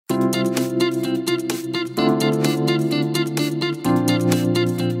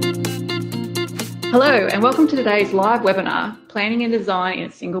Hello and welcome to today's live webinar, Planning and Design in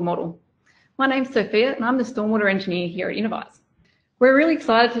a Single Model. My name's Sophia and I'm the Stormwater Engineer here at Innovyze. We're really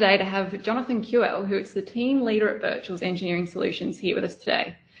excited today to have Jonathan Cuell, who is the team leader at Burchills Engineering Solutions, here with us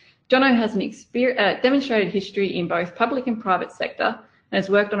today. Jono has an demonstrated history in both public and private sector and has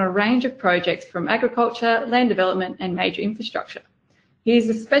worked on a range of projects from agriculture, land development and major infrastructure. He is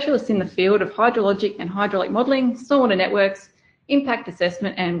a specialist in the field of hydrologic and hydraulic modelling, stormwater networks, impact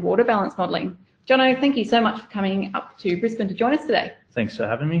assessment and water balance modelling. Jono, thank you so much for coming up to Brisbane to join us today. Thanks for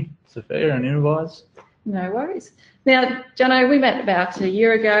having me, Sophia and Innovyze. No worries. Now, Jono, we met about a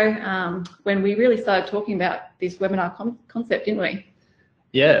year ago when we really started talking about this webinar concept, didn't we?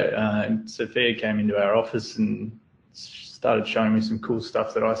 Yeah, Sophia came into our office and started showing me some cool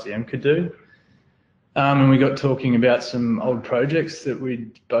stuff that ICM could do. And we got talking about some old projects that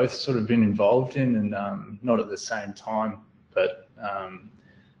we'd both sort of been involved in, and not at the same time, but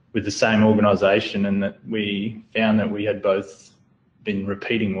with the same organisation, and that we found that we had both been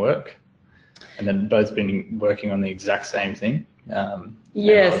repeating work and then both been working on the exact same thing.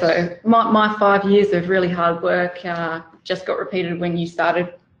 Yeah, so my 5 years of really hard work just got repeated when you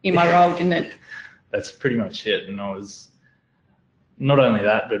started in my role, didn't it? That's pretty much it. And I was, not only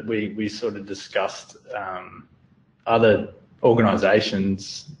that, but we sort of discussed other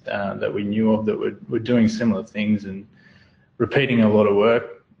organisations that we knew of that were doing similar things and repeating a lot of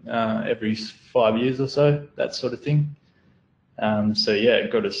work every 5 years or so, that sort of thing. So yeah,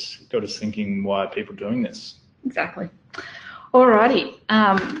 it got us thinking, why are people doing this? Exactly. Alrighty.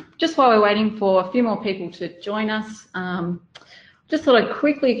 Just while we're waiting for a few more people to join us, just thought I'd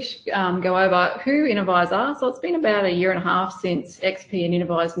quickly go over who Innovyze are. So it's been about a year and a half since XP and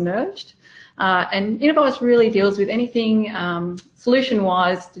Innovyze merged. And Innovyze really deals with anything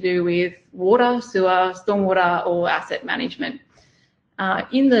solution-wise to do with water, sewer, stormwater or asset management.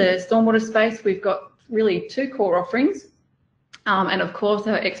 In the stormwater space, we've got really two core offerings. And of course,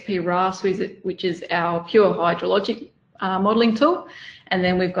 our XP RAS, which is our pure hydrologic modelling tool. And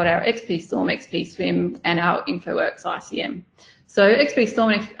then we've got our XP Storm, XP Swim and our InfoWorks ICM. So XP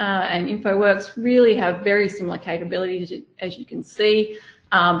Storm and InfoWorks really have very similar capabilities, as you can see.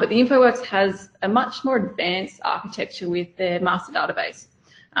 But the InfoWorks has a much more advanced architecture with their master database.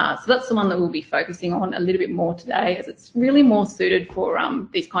 So that's the one that we'll be focusing on a little bit more today, as it's really more suited for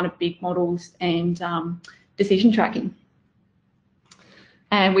these kind of big models and decision tracking.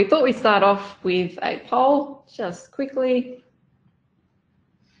 And we thought we'd start off with a poll, just quickly.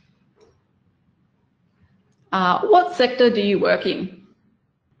 What sector do you work in?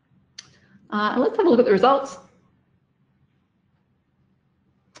 Let's have a look at the results.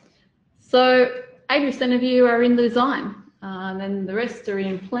 So 80% of you are in the design, and then the rest are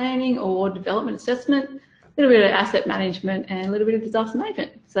in planning or development assessment, a little bit of asset management and a little bit of disaster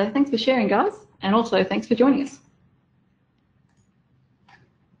management. So thanks for sharing, guys, and also thanks for joining us.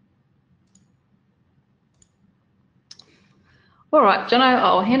 All right, Jono,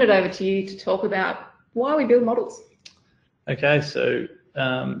 I'll hand it over to you to talk about why we build models. Okay, so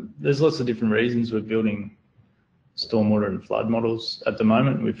there's lots of different reasons we're building stormwater and flood models at the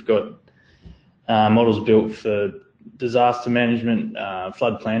moment. We've got models built for disaster management,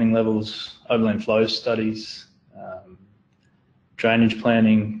 flood planning levels, overland flow studies, drainage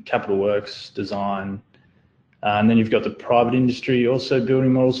planning, capital works, design. And then you've got the private industry also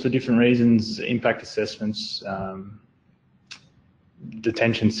building models for different reasons, impact assessments,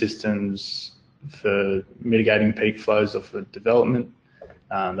 detention systems for mitigating peak flows or for development,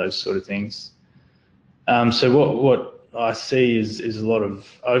 those sort of things. So what I see is a lot of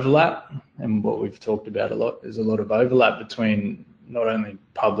overlap, and what we've talked about a lot is a lot of overlap between not only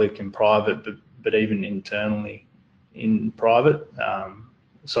public and private, but even internally in public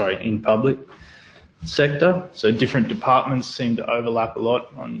sector. So different departments seem to overlap a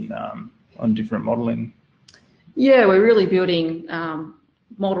lot on different modelling. Yeah, we're really building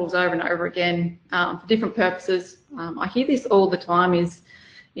models over and over again for different purposes. I hear this all the time is,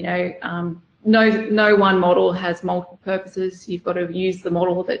 you know, no one model has multiple purposes. You've got to use the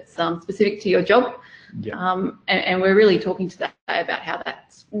model that's specific to your job. Yeah. And we're really talking today about how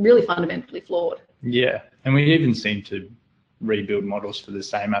that's really fundamentally flawed. Yeah, and we even seem to rebuild models for the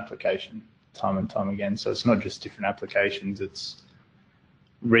same application time and time again. So it's not just different applications, it's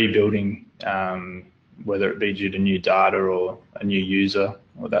rebuilding, whether it be due to new data or a new user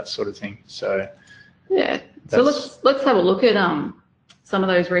or that sort of thing. So yeah, so let's have a look at some of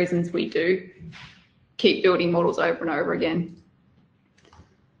those reasons we do keep building models over and over again.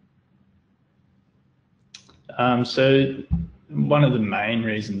 So one of the main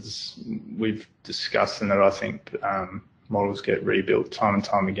reasons we've discussed and that I think models get rebuilt time and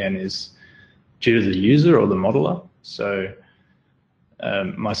time again is due to the user or the modeler. So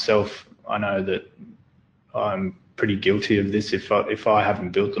myself, I know that I'm pretty guilty of this. If I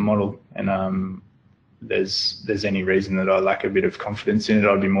haven't built the model and there's any reason that I lack a bit of confidence in it,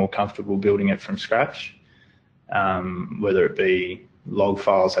 I'd be more comfortable building it from scratch, whether it be log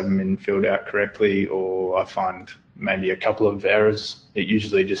files haven't been filled out correctly, or I find maybe a couple of errors. It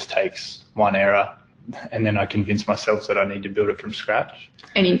usually just takes one error, and then I convince myself that I need to build it from scratch.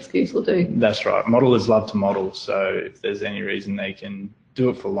 Any excuse will do. That's right. Modelers love to model, so if there's any reason they can do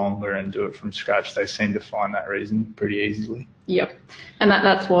it for longer and do it from scratch, they seem to find that reason pretty easily. Yep. And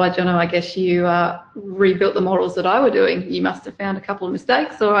that's why, Jono, I guess you rebuilt the models that I were doing. You must have found a couple of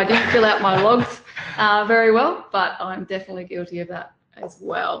mistakes, or I didn't fill out my logs very well, but I'm definitely guilty of that as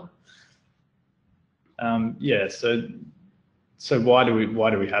well. Yeah, so why do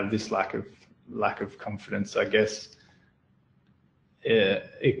we have this lack of confidence? I guess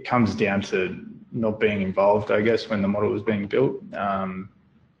it comes down to not being involved, I guess, when the model was being built,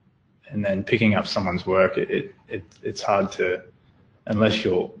 and then picking up someone's work. It's hard to,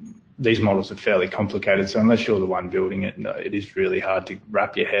 these models are fairly complicated, so unless you're the one building it, it is really hard to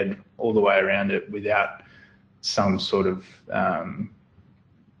wrap your head all the way around it without some sort of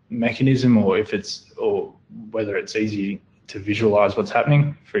mechanism, or whether it's easy to visualize what's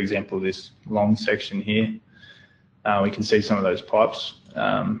happening. For example, this long section here, we can see some of those pipes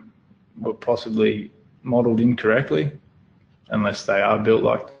were possibly modeled incorrectly, unless they are built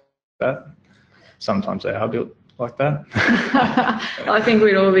like that. Sometimes they are built like that. I think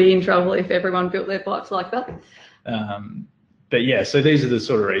we'd all be in trouble if everyone built their pipes like that. But yeah, so these are the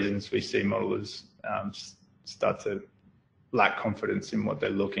sort of reasons we see modelers start to lack confidence in what they're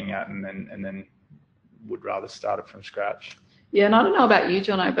looking at, and then would rather start it from scratch. Yeah, and I don't know about you,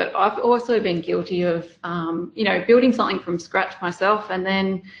 Jono, but I've also been guilty of, building something from scratch myself, and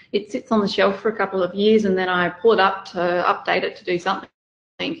then it sits on the shelf for a couple of years, and then I pull it up to update it to do something,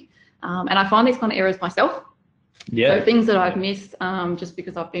 and I find these kind of errors myself. Yeah. So things that I've missed just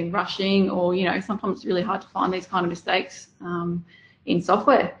because I've been rushing, or sometimes it's really hard to find these kind of mistakes in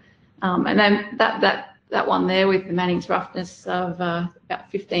software. And then that one there with the Manning's roughness of about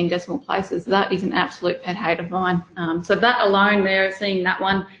 15 decimal places, that is an absolute pet hate of mine. So that alone there, seeing that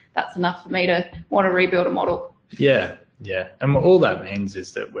one, that's enough for me to want to rebuild a model. Yeah, yeah. And all that means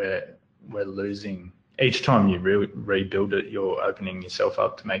is that we're losing. Each time you rebuild it, you're opening yourself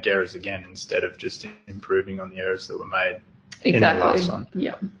up to make errors again, instead of just improving on the errors that were made in the last one.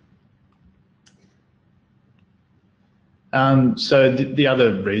 Yeah. So the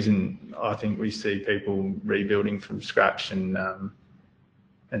other reason I think we see people rebuilding from scratch and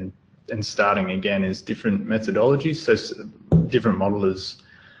starting again is different methodologies. So different modelers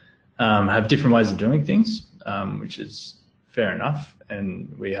have different ways of doing things, which is fair enough.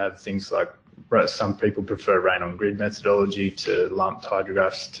 And we have things like, some people prefer rain on grid methodology to lumped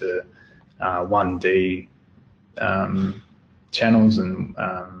hydrographs to 1D channels and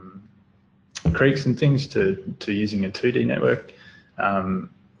creeks and things to using a 2D network,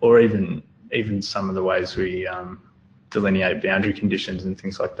 or even some of the ways we delineate boundary conditions and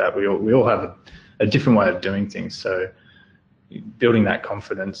things like that. We all have a different way of doing things. So building that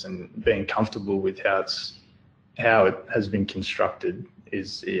confidence and being comfortable with how it has been constructed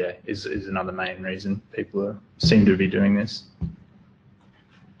is another main reason people seem to be doing this.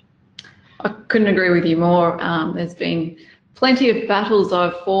 I couldn't agree with you more. There's been plenty of battles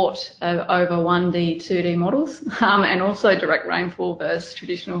I've fought over 1D, 2D models, and also direct rainfall versus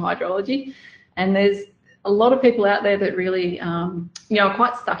traditional hydrology. And there's a lot of people out there that really, are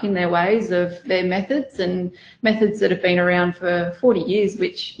quite stuck in their ways of their methods, and methods that have been around for 40 years,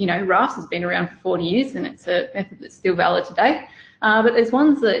 which, RAFS has been around for 40 years, and it's a method that's still valid today. But there's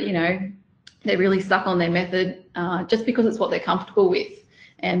ones that, they're really stuck on their method just because it's what they're comfortable with,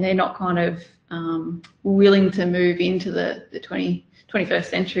 and they're not kind of willing to move into the 21st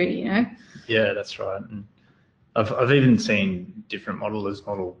century, Yeah, that's right. And I've even seen different modelers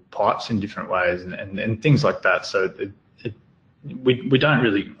model pipes in different ways and things like that. So we don't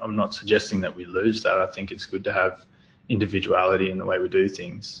really, I'm not suggesting that we lose that. I think it's good to have individuality in the way we do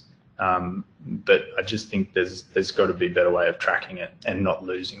things. But I just think there's got to be a better way of tracking it and not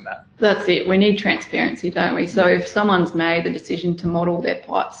losing that. That's it. We need transparency, don't we? So if someone's made the decision to model their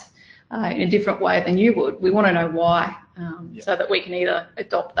pipes in a different way than you would, we want to know why, so that we can either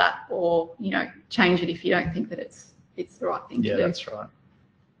adopt that or, change it if you don't think that it's the right thing to do. Yeah, that's right.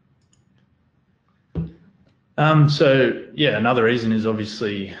 So yeah, another reason is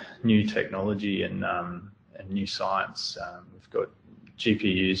obviously new technology and new science. We've got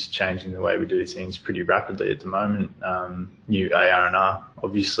GPUs changing the way we do things pretty rapidly at the moment. New AR&R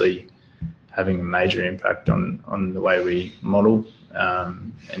obviously having a major impact on the way we model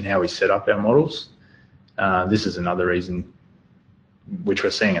and how we set up our models. This is another reason, which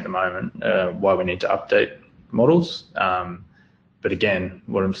we're seeing at the moment, why we need to update models. But again,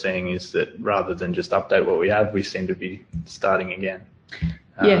 what I'm seeing is that rather than just update what we have, we seem to be starting again.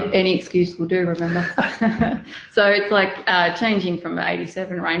 Yeah, any excuse will do, remember. So it's like changing from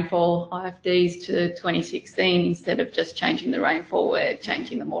 87 rainfall IFDs to 2016 instead of just changing the rainfall, we're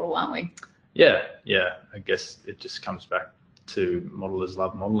changing the model, aren't we? Yeah, I guess it just comes back to modelers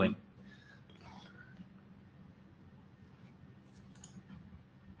love modeling.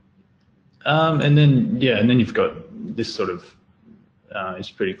 And then you've got this sort of, is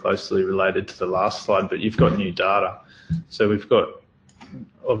pretty closely related to the last slide, but you've got new data. So we've got,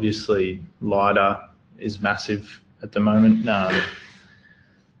 obviously, LiDAR is massive at the moment.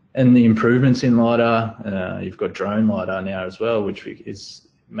 And the improvements in LiDAR, you've got drone LiDAR now as well, which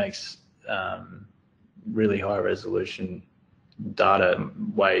makes really high resolution data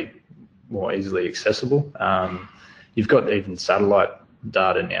way more easily accessible. You've got even satellite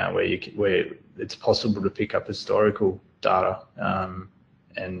data now where it's possible to pick up historical data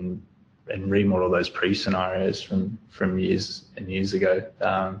and remodel those pre-scenarios from years and years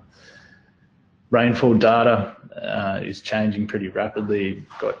ago. Rainfall data is changing pretty rapidly.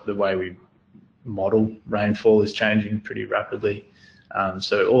 Got the way we model rainfall is changing pretty rapidly.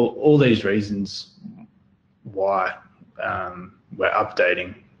 So all these reasons why we're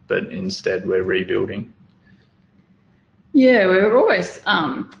updating, but instead we're rebuilding. Yeah, we're always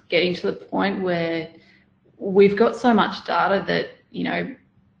getting to the point where we've got so much data that,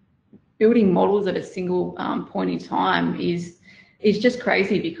 building models at a single point in time is just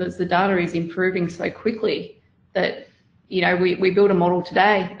crazy, because the data is improving so quickly that, we build a model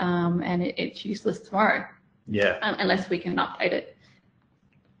today and it's useless tomorrow. Yeah. Unless we can update it.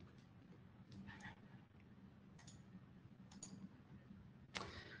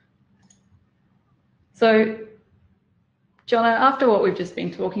 So, Jono, after what we've just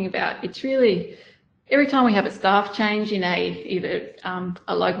been talking about, it's really, every time we have a staff change in either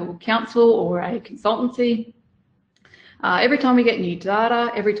a local council or a consultancy, every time we get new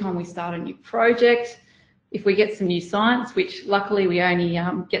data, every time we start a new project, if we get some new science, which luckily we only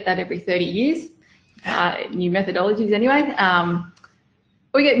get that every 30 years, new methodologies anyway,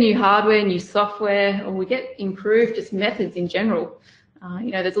 we get new hardware, new software, or we get improved just methods in general.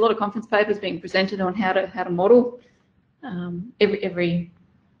 There's a lot of conference papers being presented on how to model every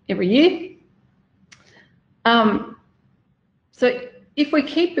year. So if we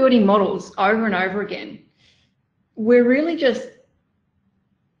keep building models over and over again, we're really just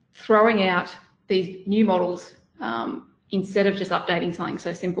throwing out these new models instead of just updating something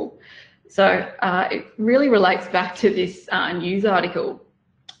so simple. So it really relates back to this news article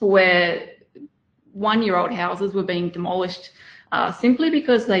where one-year-old houses were being demolished simply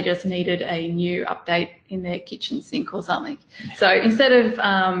because they just needed a new update in their kitchen sink or something. So instead of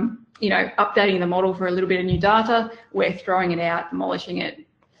updating the model for a little bit of new data, we're throwing it out, demolishing it.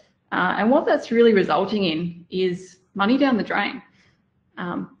 And what that's really resulting in is money down the drain.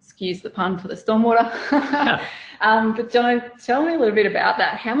 Excuse the pun for the stormwater. But John, tell me a little bit about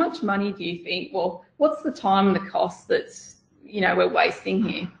that. How much money do you think, well, what's the time and the cost that's, we're wasting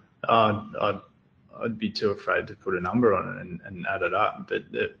here? I'd be too afraid to put a number on it and add it up. But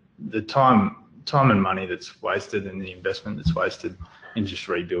the time and money that's wasted and the investment that's wasted in just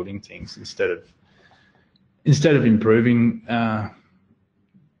rebuilding things instead of improving an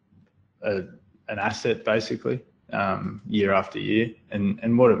asset basically year after year.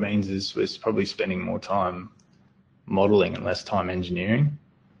 And what it means is we're probably spending more time modeling and less time engineering,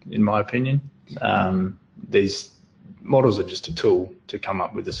 in my opinion. These models are just a tool to come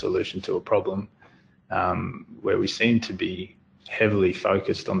up with a solution to a problem, where we seem to be heavily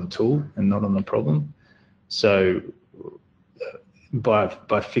focused on the tool and not on the problem. So by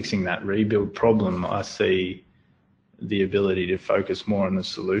fixing that rebuild problem, I see the ability to focus more on the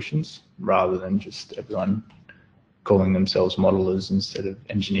solutions rather than just everyone calling themselves modelers instead of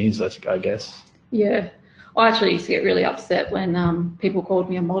engineers, I guess. Yeah, I actually used to get really upset when people called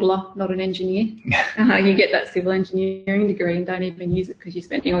me a modeler, not an engineer. You get that civil engineering degree and don't even use it because you're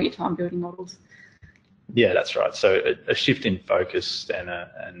spending all your time building models. Yeah, that's right. So a shift in focus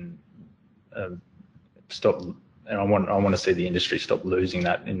and stop. And I want to see the industry stop losing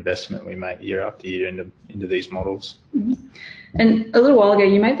that investment we make year after year into these models. Mm-hmm. And a little while ago,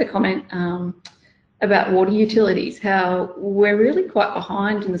 you made the comment about water utilities, how we're really quite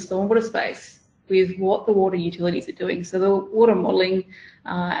behind in the stormwater space with what the water utilities are doing. So the water modelling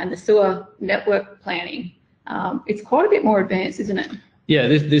and the sewer network planning, it's quite a bit more advanced, isn't it? Yeah,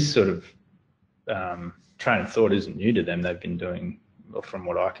 this sort of train of thought isn't new to them. They've been doing, well, from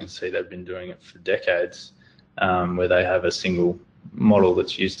what I can see, they've been doing it for decades, where they have a single model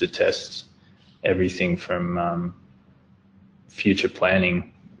that's used to test everything from future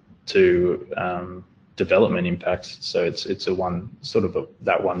planning to development impacts. So it's a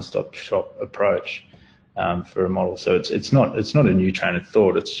that one-stop shop approach for a model. So it's not a new train of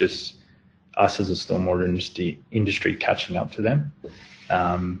thought. It's just us as a stormwater industry catching up to them.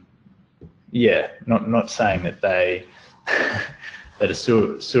 Yeah, not saying that that a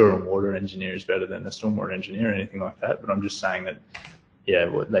sewer and water engineer is better than a stormwater engineer or anything like that, but I'm just saying that, yeah,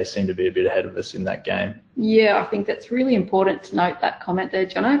 they seem to be a bit ahead of us in that game. Yeah, I think that's really important to note that comment there,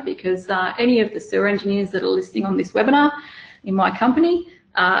 Jono, because any of the sewer engineers that are listening on this webinar in my company,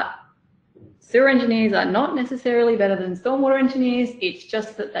 sewer engineers are not necessarily better than stormwater engineers. It's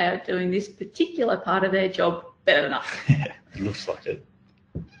just that they are doing this particular part of their job better than us. Yeah, it looks like it.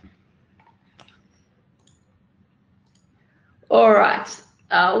 All right,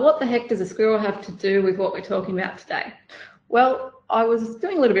 what the heck does a squirrel have to do with what we're talking about today? Well, I was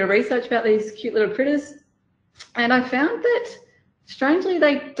doing a little bit of research about these cute little critters, and I found that, strangely,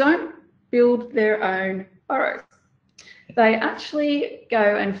 they don't build their own burrows. They actually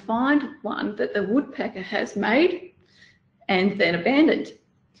go and find one that the woodpecker has made and then abandoned.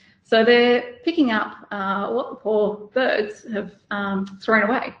 So they're picking up what the poor birds have thrown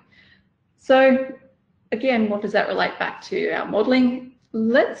away. So again, what does that relate back to our modelling?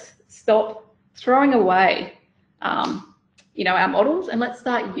 Let's stop throwing away our models, and let's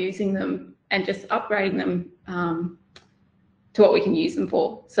start using them and just upgrading them to what we can use them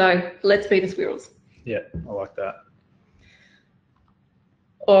for. So let's be the squirrels. Yeah, I like that.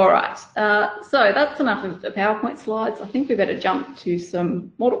 All right, so that's enough of the PowerPoint slides. I think we better jump to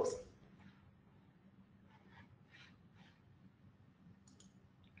some models.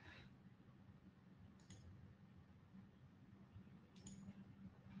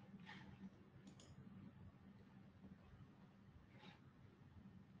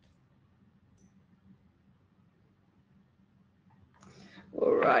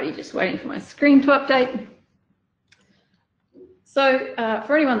 Alrighty, just waiting for my screen to update. So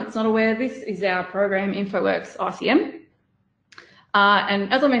for anyone that's not aware, this is our program InfoWorks ICM.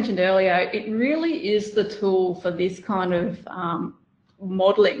 And as I mentioned earlier, it really is the tool for this kind of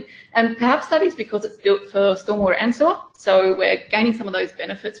modelling. And perhaps that is because it's built for stormwater and sewer. So we're gaining some of those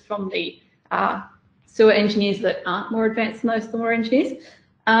benefits from the sewer engineers that aren't more advanced than those stormwater engineers.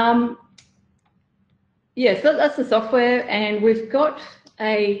 Yeah, so that's the software, and we've got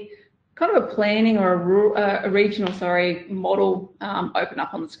a kind of a planning or a regional, model open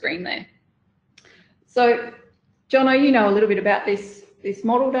up on the screen there. So, Jono, you know a little bit about this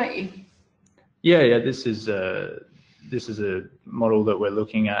model, don't you? Yeah. This is a model that we're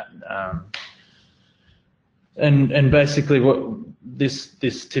looking at, and basically what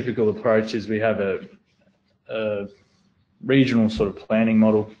this typical approach is. We have a regional sort of planning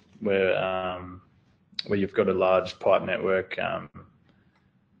model where you've got a large pipe network,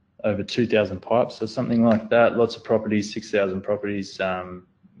 over 2,000 pipes or something like that, lots of properties, 6,000 properties,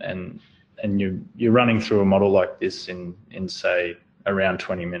 and you're running through a model like this in say around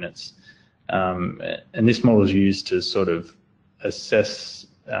 20 minutes. And this model is used to sort of assess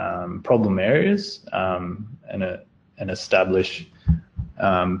problem areas and establish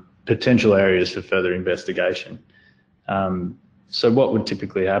potential areas for further investigation. So what would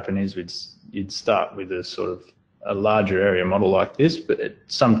typically happen is you'd start with a sort of a larger area model like this, but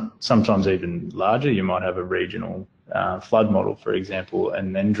sometimes even larger. You might have a regional flood model, for example,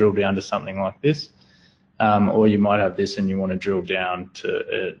 and then drill down to something like this. Or you might have this and you want to drill down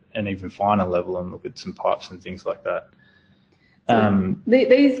to an even finer level and look at some pipes and things like that.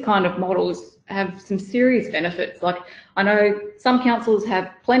 These kind of models have some serious benefits. Like, I know some councils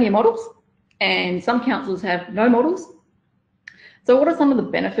have plenty of models and some councils have no models. So what are some of the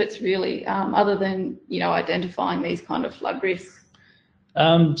benefits really, other than, identifying these kind of flood risks?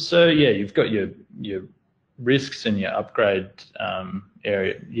 So yeah, you've got your risks and your upgrade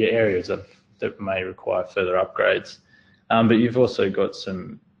areas that may require further upgrades. But you've also got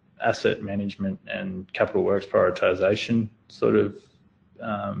some asset management and capital works prioritization sort of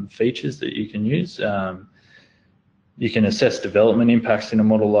features that you can use. You can assess development impacts in a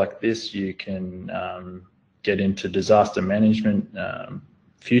model like this. You can get into disaster management,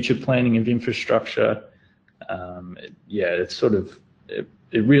 future planning of infrastructure. It's sort of,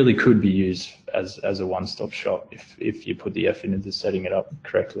 it really could be used as a one-stop shop if you put the effort into setting it up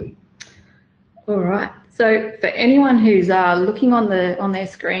correctly. All right. So for anyone who's looking on their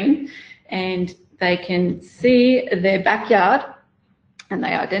screen and they can see their backyard and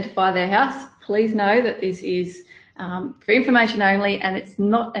they identify their house, please know that this is for information only, and it's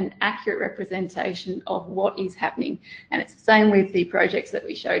not an accurate representation of what is happening. And it's the same with the projects that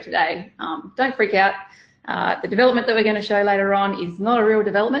we show today. Don't freak out. The development that we're going to show later on is not a real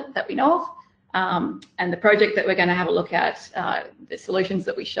development that we know of. And the project that we're going to have a look at, the solutions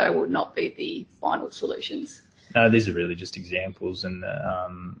that we show will not be the final solutions. No, these are really just examples, and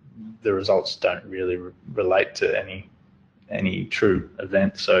the results don't really relate to any true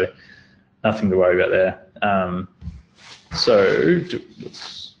event, so nothing to worry about there.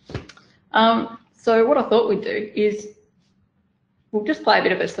 So what I thought we'd do is we'll just play a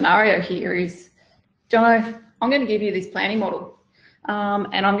bit of a scenario here. Jono, I'm going to give you this planning model,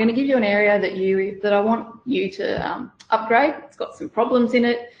 and I'm going to give you an area that I want you to upgrade. It's got some problems in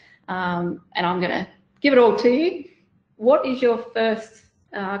it, and I'm going to give it all to you. What is your first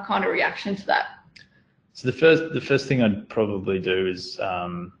kind of reaction to that? So the first thing I'd probably do is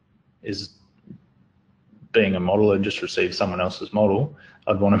being a modeler, just receive someone else's model.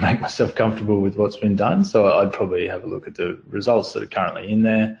 I'd want to make myself comfortable with what's been done. So I'd probably have a look at the results that are currently in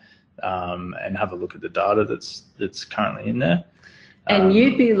there, and have a look at the data that's currently in there. And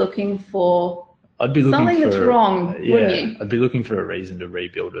you'd be looking for something that's wrong, wouldn't you? I'd be looking for a reason to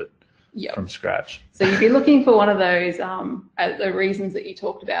rebuild it from scratch. So you'd be looking for one of those the reasons that you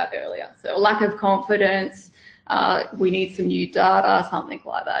talked about earlier. So lack of confidence, we need some new data, something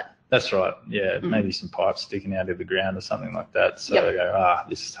like that. That's right. Yeah, maybe some pipes sticking out of the ground or something like that. So I go,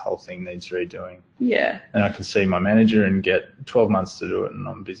 this whole thing needs redoing. Yeah. And I can see my manager and get 12 months to do it, and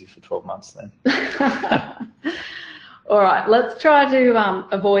I'm busy for 12 months then. All right, let's try to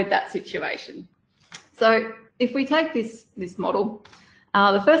avoid that situation. So if we take this model,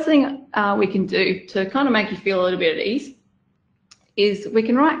 the first thing we can do to kind of make you feel a little bit at ease is we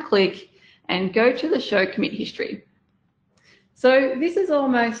can right click and go to the show commit history. So this is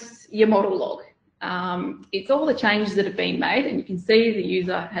almost your model log. It's all the changes that have been made, and you can see the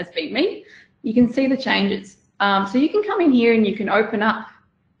user has been me. You can see the changes. So you can come in here and you can open up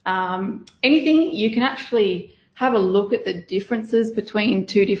anything. You can actually have a look at the differences between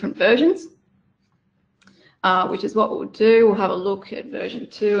two different versions, which is what we'll do. We'll have a look at version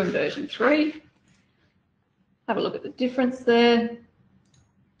 2 and version 3. Have a look at the difference there.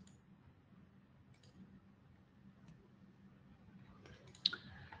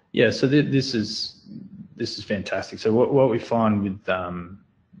 Yeah, so this is fantastic. So what we find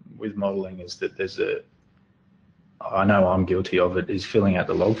with modeling is that there's I know I'm guilty of it, is filling out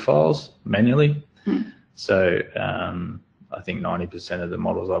the log files manually. So I think 90% of the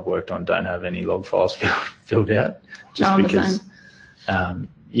models I've worked on don't have any log files filled out, just because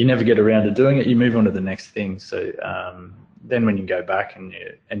you never get around to doing it. You move on to the next thing. So then when you go back and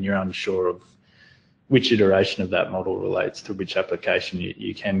you're unsure of which iteration of that model relates to which application,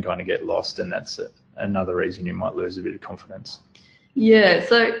 you can kind of get lost, and that's another reason you might lose a bit of confidence. Yeah,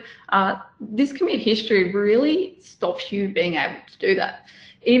 so this commit history really stops you being able to do that.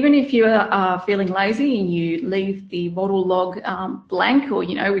 Even if you are feeling lazy and you leave the model log blank, or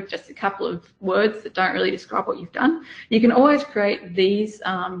with just a couple of words that don't really describe what you've done, you can always create these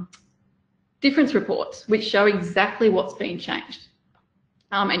difference reports which show exactly what's been changed.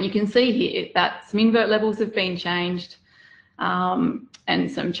 And you can see here that some invert levels have been changed,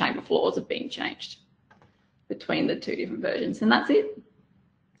 and some chamber floors have been changed between the two different versions, and that's it.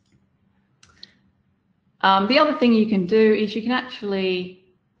 The other thing you can do is you can actually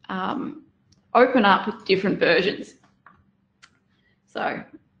open up different versions. So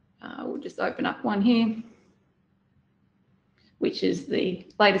we'll just open up one here, which is the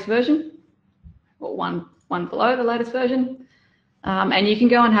latest version, or one below the latest version. And you can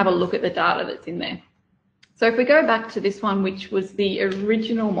go and have a look at the data that's in there. So if we go back to this one, which was the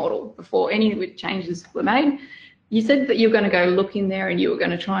original model before any changes were made, you said that you were going to go look in there and you were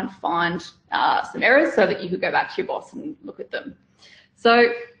going to try and find some errors so that you could go back to your boss and look at them.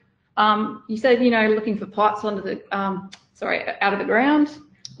 So you said, looking for pipes under the, out of the ground,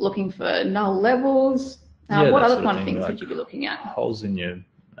 looking for null levels. What other kind of things would you be looking at? Holes in your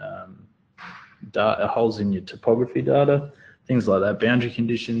holes in your topography data. Things like that. Boundary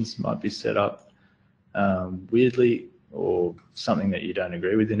conditions might be set up weirdly, or something that you don't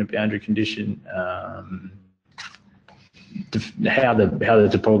agree with in a boundary condition. How the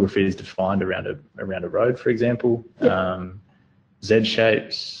topography is defined around a road, for example. Z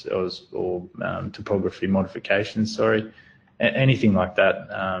shapes or topography modifications. Sorry, anything like that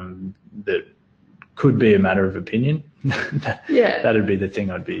that could be a matter of opinion. That'd be the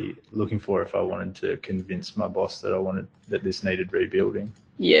thing I'd be looking for if I wanted to convince my boss that this needed rebuilding.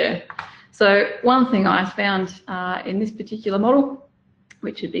 Yeah. So one thing I found in this particular model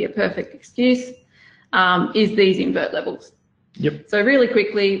which would be a perfect excuse, is these invert levels. Yep. So really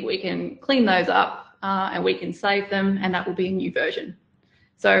quickly, we can clean those up and we can save them, and that will be a new version.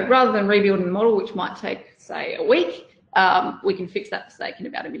 So rather than rebuilding the model, which might take, say, a week, we can fix that mistake in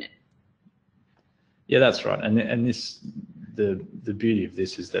about a minute. Yeah, that's right. And this, the beauty of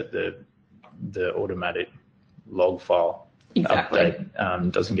this is that the automatic log file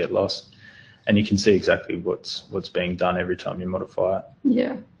update doesn't get lost, and you can see exactly what's being done every time you modify it.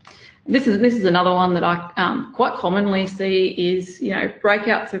 Yeah. This is another one that I quite commonly see is,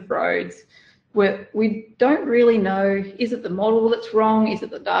 breakouts of roads where we don't really know, is it the model that's wrong, is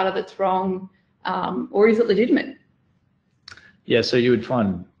it the data that's wrong, or is it legitimate? Yeah, so you would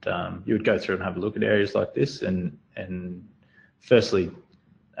find, you would go through and have a look at areas like this and firstly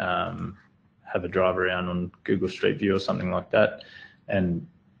have a drive around on Google Street View or something like that and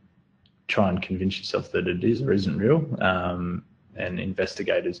try and convince yourself that it is or isn't real. And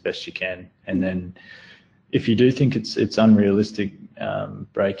investigate as best you can, and then if you do think it's unrealistic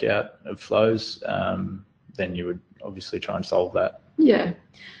breakout of flows, then you would obviously try and solve that. Yeah.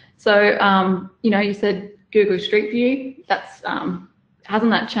 So you said Google Street View. That's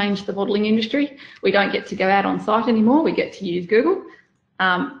hasn't that changed the modelling industry? We don't get to go out on site anymore. We get to use Google.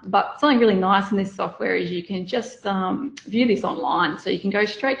 But something really nice in this software is you can just view this online. So you can go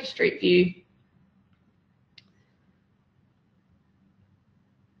straight to Street View.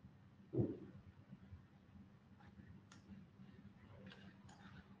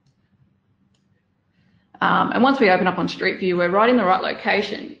 And once we open up on Street View, we're right in the right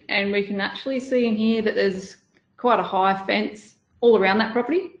location, and we can actually see in here that there's quite a high fence all around that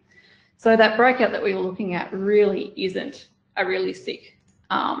property. So that breakout that we were looking at really isn't a realistic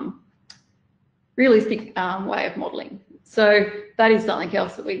way of modelling. So that is something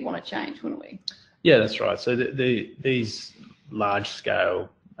else that we'd want to change, wouldn't we? Yeah, that's right. So these large-scale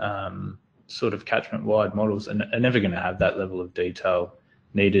sort of catchment-wide models are never going to have that level of detail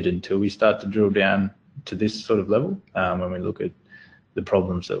needed until we start to drill down to this sort of level when we look at the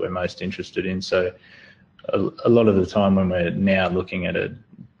problems that we're most interested in. So a lot of the time when we're now looking at a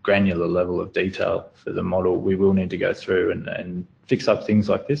granular level of detail for the model, we will need to go through and fix up things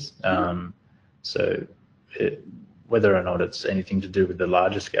like this. So whether or not it's anything to do with the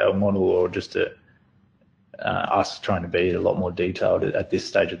larger scale model or just us trying to be a lot more detailed at this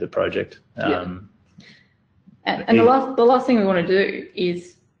stage of the project. And the last thing we want to do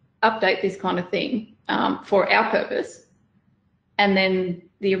is update this kind of thing for our purpose, and then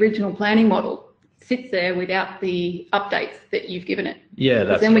the original planning model sits there without the updates that you've given it. Yeah,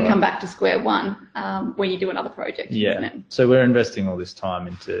 that's then we right. come back to square one when you do another project. Yeah. Isn't it? So we're investing all this time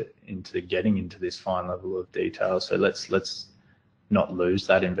into getting into this fine level of detail. So let's not lose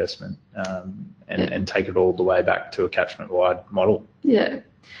that investment and take it all the way back to a catchment-wide model. Yeah.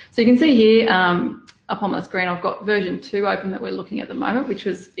 So you can see here up on the screen, I've got version 2 open that we're looking at the moment, which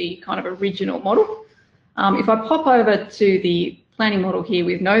was the kind of original model. If I pop over to the planning model here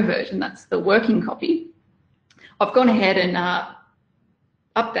with no version, that's the working copy, I've gone ahead and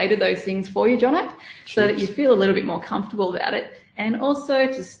updated those things for you, Jono, so that you feel a little bit more comfortable about it, and also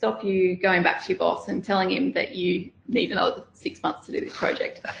to stop you going back to your boss and telling him that you need another 6 months to do this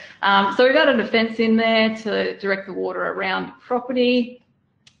project. So we've added a fence in there to direct the water around property,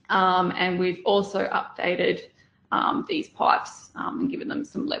 and we've also updated these pipes and given them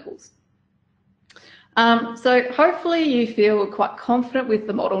some levels. So hopefully you feel quite confident with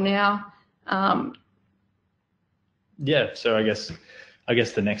the model now. Yeah, so I guess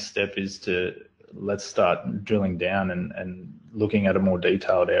the next step is to let's start drilling down and looking at a more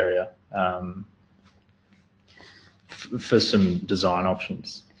detailed area for some design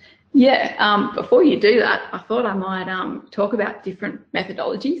options. Yeah, before you do that, I thought I might talk about different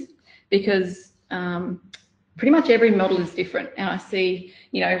methodologies, because pretty much every model is different. And I see,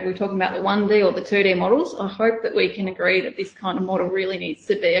 we're talking about the 1D or the 2D models. I hope that we can agree that this kind of model really needs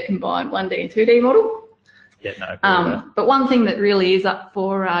to be a combined 1D and 2D model. Yeah, no. But one thing that really is up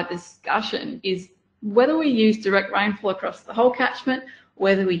for discussion is whether we use direct rainfall across the whole catchment,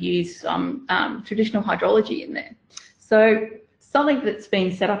 whether we use some traditional hydrology in there. So something that's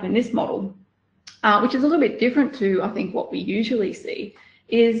been set up in this model, which is a little bit different to, I think, what we usually see,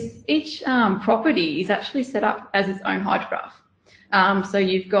 is each property is actually set up as its own hydrograph. So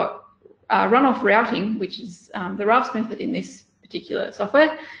you've got runoff routing, which is the RAFTS method in this particular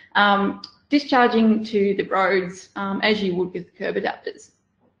software, discharging to the roads as you would with curb adapters.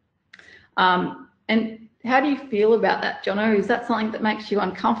 And how do you feel about that, Jono? Is that something that makes you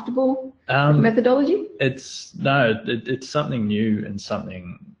uncomfortable with methodology? It's something new and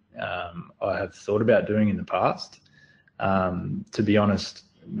something I have thought about doing in the past. To be honest,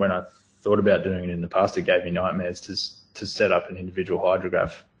 when I thought about doing it in the past, it gave me nightmares to set up an individual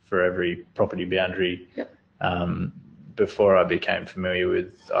hydrograph for every property boundary. Yep. Before I became familiar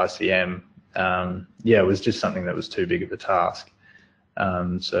with ICM, it was just something that was too big of a task.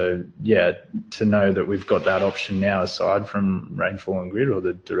 So yeah, to know that we've got that option now aside from rainfall and grid or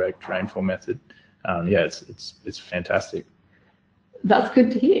the direct rainfall method, it's fantastic. That's good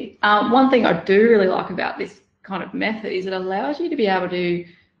to hear. One thing I do really like about this kind of method is it allows you to be able to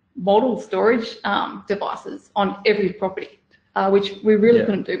model storage devices on every property, which we really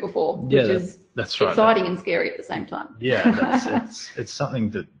couldn't do before, which is that's right. Exciting and scary at the same time. Yeah, it's something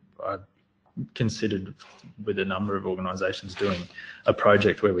that I've considered with a number of organisations doing a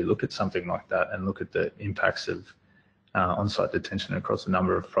project where we look at something like that and look at the impacts of on-site detention across a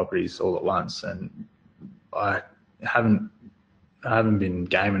number of properties all at once. And I haven't been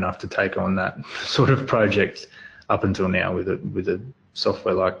game enough to take on that sort of project up until now with a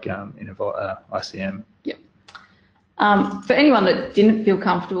software like ICM. Yeah. For anyone that didn't feel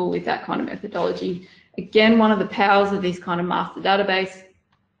comfortable with that kind of methodology, again, one of the powers of this kind of master database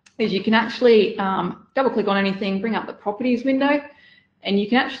is you can actually double click on anything, bring up the properties window, and you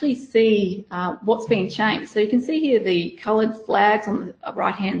can actually see what's being changed. So you can see here the coloured flags on the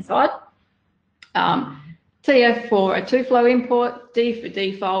right-hand side. TF for a two-flow import, D for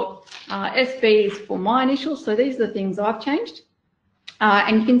default, SB is for my initials, so these are the things I've changed.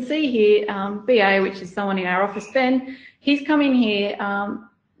 And you can see here, BA, which is someone in our office, Ben, he's come in here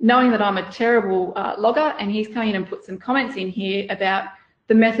knowing that I'm a terrible logger, and he's come in and put some comments in here about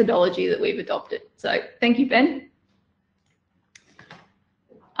the methodology that we've adopted. So thank you, Ben.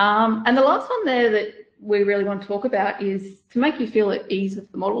 And the last one there that we really want to talk about is, to make you feel at ease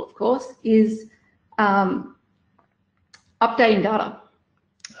with the model, of course, is updating data.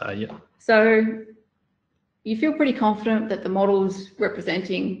 So you feel pretty confident that the model's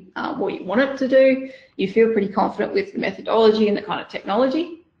representing what you want it to do. You feel pretty confident with the methodology and the kind of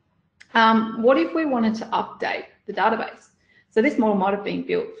technology. What if we wanted to update the database? So this model might have been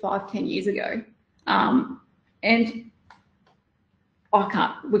built 5-10 years ago, and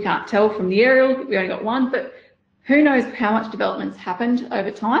we can't tell from the aerial, we only got one, but who knows how much development's happened over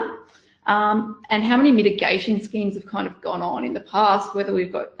time, and how many mitigation schemes have kind of gone on in the past, whether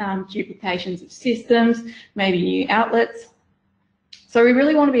we've got duplications of systems, maybe new outlets. So we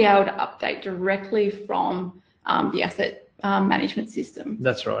really want to be able to update directly from the asset management system.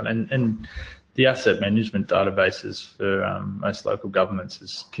 That's right, and the asset management databases for most local governments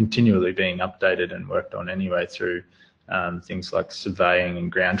is continually being updated and worked on anyway through things like surveying and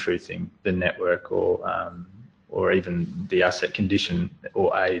ground truthing the network, or even the asset condition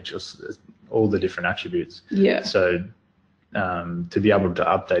or age, or all the different attributes. Yeah. So to be able to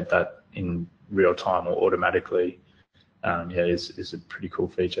update that in real time or automatically, is a pretty cool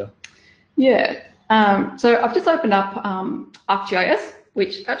feature. Yeah. So I've just opened up ArcGIS,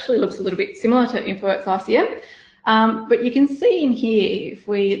 which actually looks a little bit similar to Innovyze ICM. But you can see in here, if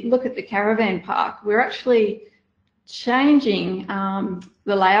we look at the caravan park, we're actually changing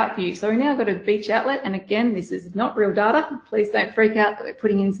the layout view. So we now got a beach outlet, and again, this is not real data. Please don't freak out that we're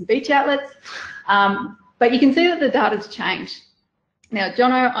putting in some beach outlets. But you can see that the data's changed. Now,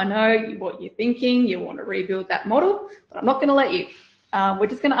 Jono, I know what you're thinking. You want to rebuild that model, but I'm not going to let you. We're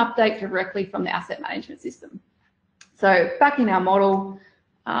just going to update directly from the asset management system. So back in our model,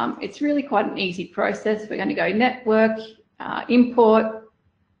 it's really quite an easy process. We're going to go network, import,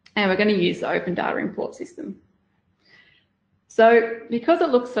 and we're going to use the open data import system. So because it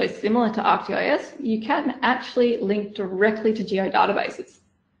looks so similar to ArcGIS, you can actually link directly to geodatabases.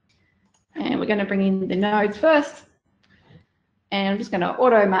 And we're going to bring in the nodes first. And I'm just going to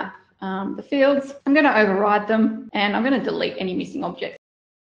auto map the fields. I'm going to override them, and I'm going to delete any missing objects.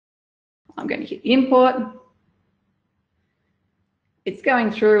 I'm going to hit the import. It's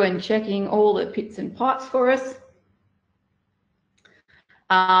going through and checking all the pits and pipes for us.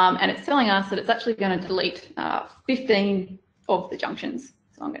 And it's telling us that it's actually going to delete 15 of the junctions.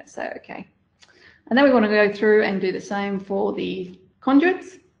 So I'm going to say OK. And then we want to go through and do the same for the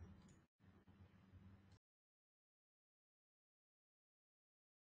conduits.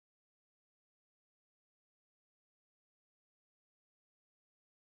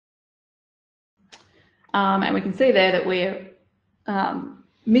 And we can see there that we're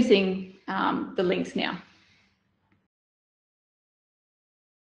missing the links now.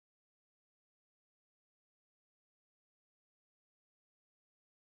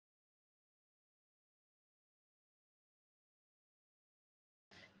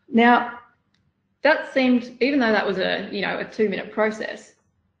 Now, that seemed, even though that was a 2-minute process,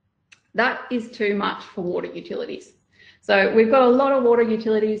 that is too much for water utilities. So we've got a lot of water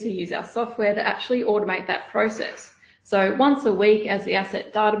utilities who use our software to actually automate that process. So once a week, as the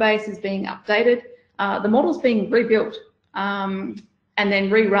asset database is being updated, the model's being rebuilt and then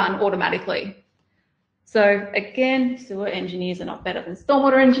rerun automatically. So again, sewer engineers are not better than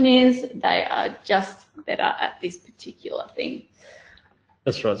stormwater engineers. They are just better at this particular thing.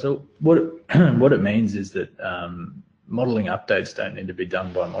 That's right. So what it means is that modelling updates don't need to be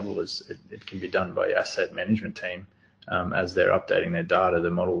done by modelers. It can be done by your asset management team. As they're updating their data, the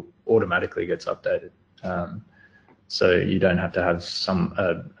model automatically gets updated. So you don't have to have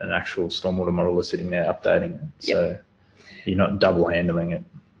an actual stormwater modeler sitting there updating it. So you're not double handling it.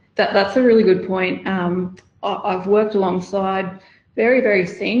 That's a really good point. I've worked alongside very, very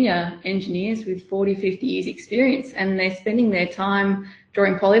senior engineers with 40, 50 years experience, and they're spending their time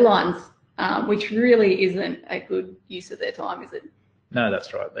drawing polylines, which really isn't a good use of their time, is it? No,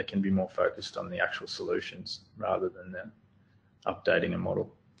 that's right. They can be more focused on the actual solutions rather than updating a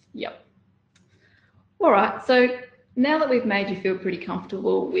model. Yep. All right, so now that we've made you feel pretty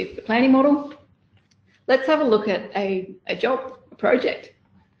comfortable with the planning model, let's have a look at a job, a project.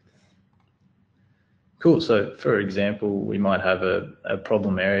 Cool. So, for example, we might have a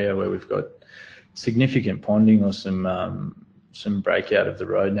problem area where we've got significant ponding or some breakout of the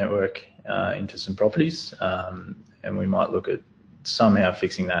road network into some properties, and we might look at somehow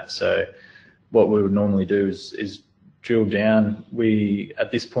fixing that. So, what we would normally do is drill down.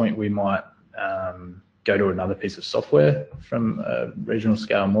 At this point we might go to another piece of software from a regional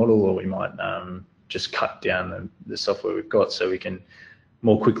scale model, or we might just cut down the software we've got so we can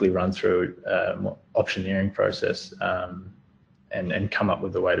more quickly run through optioneering process and come up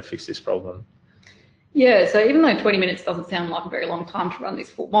with a way to fix this problem. Yeah, so even though 20 minutes doesn't sound like a very long time to run this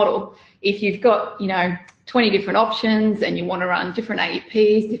full model, if you've got 20 different options and you want to run different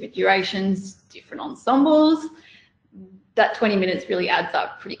AEPs, different durations, different ensembles, that 20 minutes really adds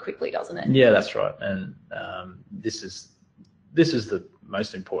up pretty quickly, doesn't it? Yeah, that's right. And this is the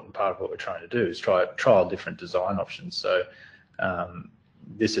most important part of what we're trying to do, is trial different design options. So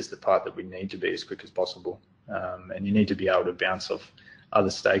this is the part that we need to be as quick as possible, and you need to be able to bounce off other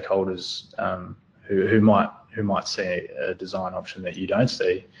stakeholders who might see a design option that you don't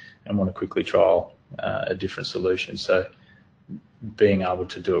see and want to quickly trial a different solution. So being able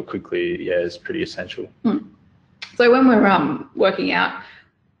to do it quickly, is pretty essential. So when we're working out,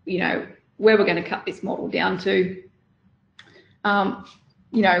 where we're going to cut this model down to,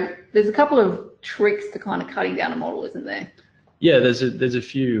 there's a couple of tricks to kind of cutting down a model, isn't there? Yeah, there's a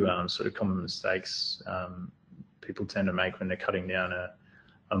few sort of common mistakes people tend to make when they're cutting down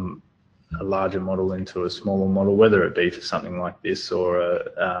a larger model into a smaller model, whether it be for something like this or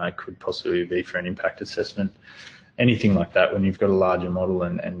it could possibly be for an impact assessment, anything like that. When you've got a larger model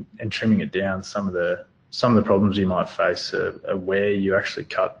and trimming it down, some of the problems you might face are where you actually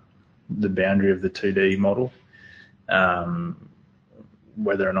cut the boundary of the 2D model,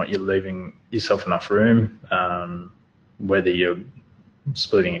 whether or not you're leaving yourself enough room, whether you're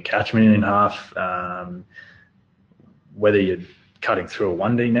splitting a catchment in half, whether you're cutting through a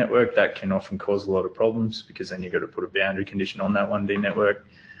 1D network. That can often cause a lot of problems, because then you've got to put a boundary condition on that 1D network.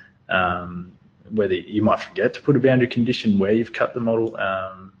 Whether you might forget to put a boundary condition where you've cut the model.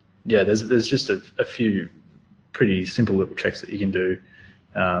 There's just a few pretty simple little checks that you can do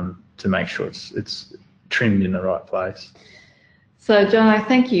to make sure it's trimmed in the right place. So John, I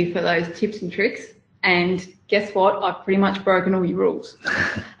thank you for those tips and tricks. And guess what? I've pretty much broken all your rules.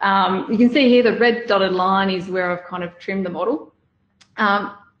 You can see here the red dotted line is where I've kind of trimmed the model.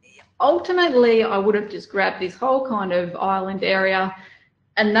 Ultimately, I would have just grabbed this whole kind of island area,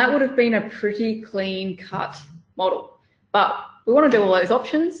 and that would have been a pretty clean cut model. But we want to do all those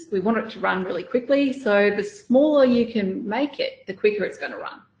options. We want it to run really quickly. So the smaller you can make it, the quicker it's going to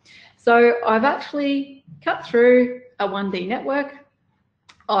run. So I've actually cut through a 1D network.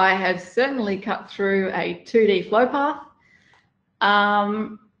 I have certainly cut through a 2D flow path,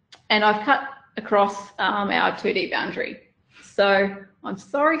 and I've cut across our 2D boundary. So I'm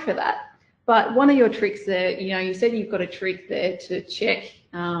sorry for that, but one of your tricks there, you said you've got a trick there to check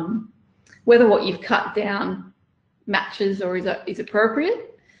whether what you've cut down matches or is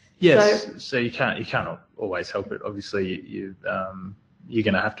appropriate. Yes, so you can't always help it. Obviously, you're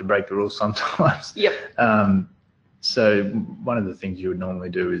going to have to break the rules sometimes. Yep. So one of the things you would normally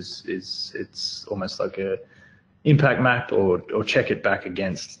do is it's almost like a impact map or check it back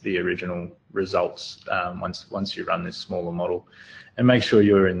against the original results once you run this smaller model, and make sure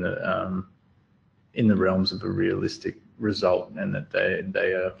you're in the realms of a realistic result and that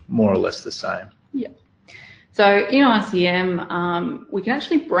they are more or less the same. Yeah. So in ICM, we can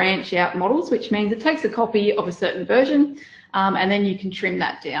actually branch out models, which means it takes a copy of a certain version, and then you can trim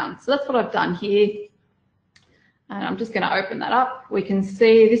that down. So that's what I've done here. And I'm just going to open that up. We can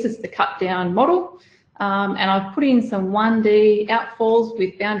see this is the cut down model, and I've put in some 1D outfalls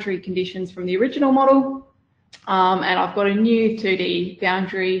with boundary conditions from the original model, and I've got a new 2D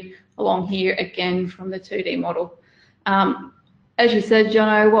boundary along here again from the 2D model. As you said,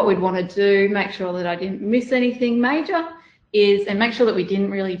 Jono, what we'd want to do, make sure that I didn't miss anything major, and make sure that we didn't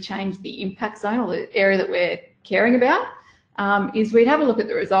really change the impact zone or the area that we're caring about, is we'd have a look at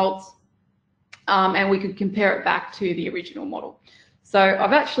the results, and we could compare it back to the original model. So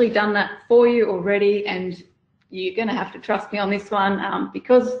I've actually done that for you already, and you're going to have to trust me on this one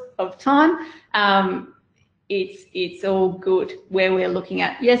because of time. It's all good where we're looking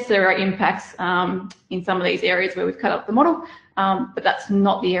at. Yes, there are impacts in some of these areas where we've cut up the model, but that's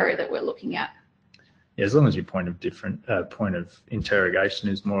not the area that we're looking at. Yeah, as long as your point of interrogation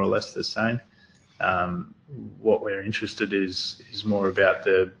is more or less the same. What we're interested is more about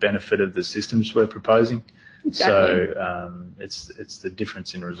the benefit of the systems we're proposing. Exactly. So it's the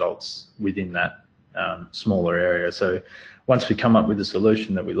difference in results within that smaller area. So once we come up with a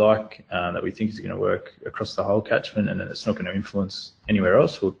solution that we like, that we think is going to work across the whole catchment, and then it's not going to influence anywhere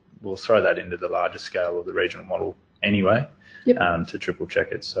else, we'll throw that into the larger scale of the regional model anyway. Yep. To triple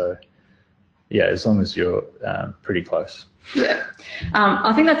check it. So yeah, as long as you're pretty close. Yeah,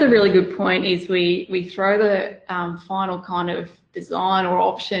 I think that's a really good point. Is we throw the final kind of design or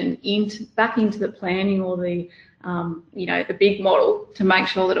option back into the planning or the the big model to make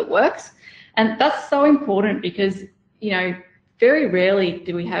sure that it works, and that's so important because very rarely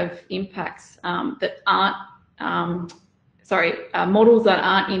do we have impacts that aren't models that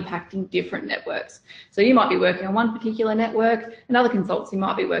aren't impacting different networks. So you might be working on one particular network, another consultancy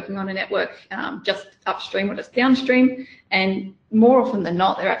might be working on a network just upstream or just downstream, and more often than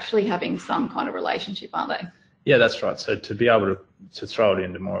not, they're actually having some kind of relationship, aren't they? Yeah, that's right. So to be able to throw it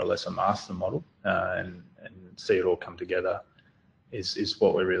into more or less a master model and see it all come together is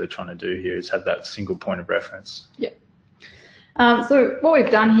what we're really trying to do here, is have that single point of reference. Yeah. So what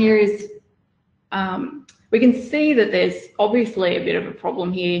we've done here is we can see that there's obviously a bit of a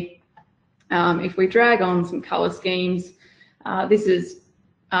problem here. If we drag on some colour schemes, this is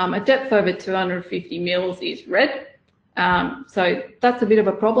a depth over 250 mils is red. So that's a bit of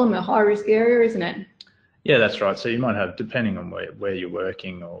a problem, a high risk area, isn't it? Yeah, that's right. So you might have, depending on where you're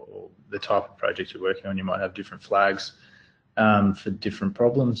working or the type of project you're working on, you might have different flags for different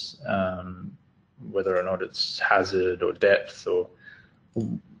problems, whether or not it's hazard or depth, or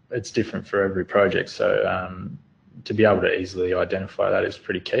it's different for every project. So to be able to easily identify that is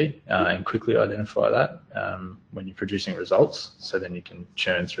pretty key, and quickly identify that when you're producing results, so then you can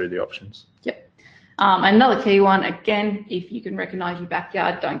churn through the options. Yep. Another key one, again, if you can recognise your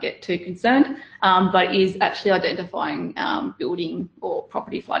backyard, don't get too concerned, but is actually identifying building or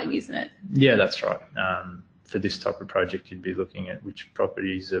property flooding, isn't it? Yeah, that's right. For this type of project, you'd be looking at which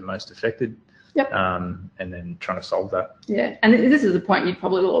properties are most affected. Yep. And then trying to solve that. Yeah, and this is the point you'd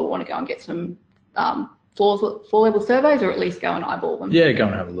probably want to go and get some floor level surveys, or at least go and eyeball them. Yeah, go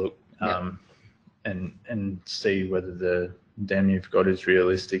and have a look, and see whether the dam you've got is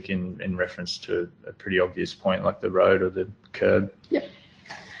realistic in reference to a pretty obvious point like the road or the curb. Yep.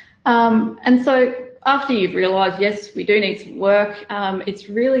 And so after you've realised, yes, we do need some work, it's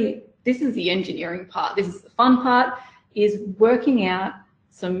really, this is the engineering part. This is the fun part, is working out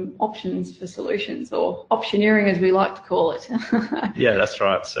some options for solutions, or optioneering as we like to call it. Yeah, that's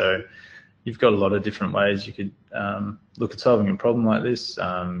right. So you've got a lot of different ways you could look at solving a problem like this.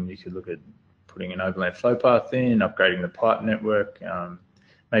 You could look at putting an overland flow path in, upgrading the pipe network,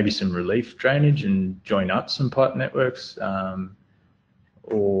 maybe some relief drainage and join up some pipe networks,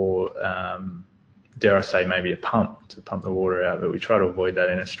 or dare I say maybe a pump to pump the water out, but we try to avoid that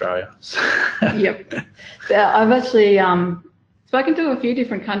in Australia. Yep. I've actually spoken to a few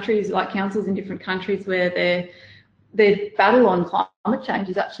different countries, like councils in different countries, where their battle on climate change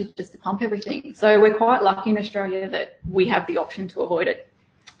is actually just to pump everything. So we're quite lucky in Australia that we have the option to avoid it.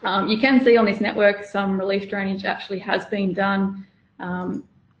 You can see on this network some relief drainage actually has been done,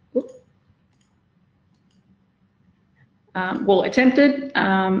 attempted,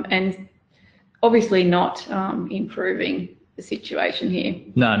 and obviously not improving the situation here.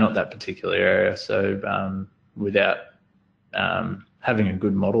 No, not that particular area. So without having a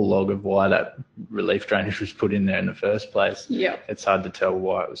good model log of why that relief drainage was put in there in the first place, it's hard to tell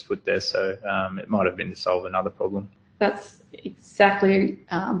why it was put there. So it might have been to solve another problem. That's exactly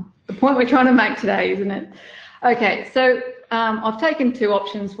the point we're trying to make today, isn't it? Okay, so I've taken two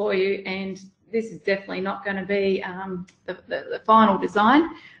options for you, and this is definitely not going to be the final design,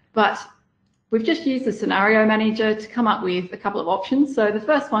 but we've just used the scenario manager to come up with a couple of options. So the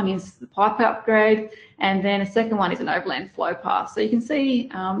first one is the pipe upgrade, and then a second one is an overland flow path. So you can see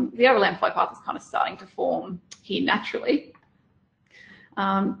the overland flow path is kind of starting to form here naturally.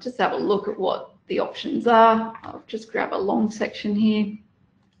 Just have a look at what the options are. I'll just grab a long section here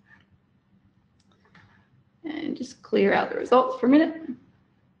and just clear out the results for a minute.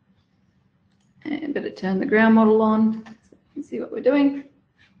 And better turn the ground model on so you can see what we're doing.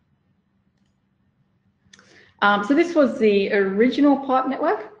 So this was the original pipe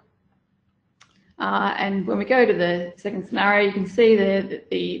network. And when we go to the second scenario, you can see there that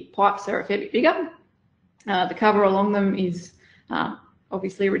the pipes are a fair bit bigger. The cover along them is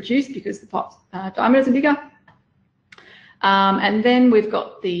obviously reduced because the pipe's diameters are bigger. And then we've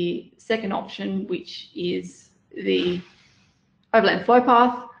got the second option, which is the overland flow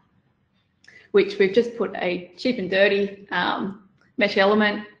path, which we've just put a cheap and dirty mesh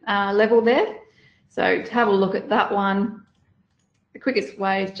element level there. So to have a look at that one, the quickest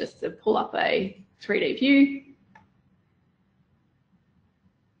way is just to pull up a 3D view.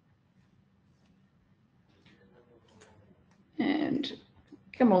 And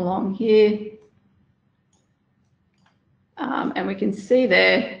come along here. And we can see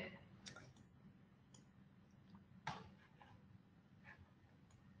there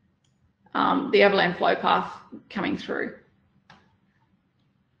the overland flow path coming through.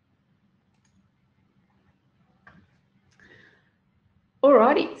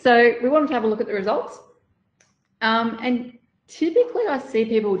 Alrighty, so we wanted to have a look at the results. And typically I see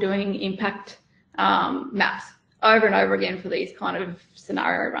people doing impact maps over and over again for these kind of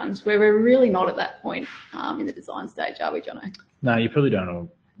scenario runs, where we're really not at that point in the design stage, are we, Jono? No, you probably don't want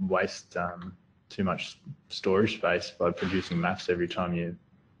to waste too much storage space by producing maps every time you,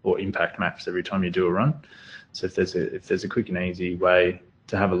 or impact maps every time you do a run. So if there's a quick and easy way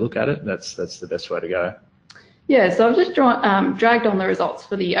to have a look at it, that's the best way to go. Yeah, so I've just dragged on the results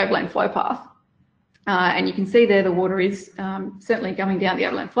for the overland flow path. And you can see there the water is certainly coming down the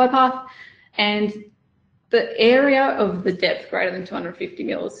overland flow path, and the area of the depth greater than 250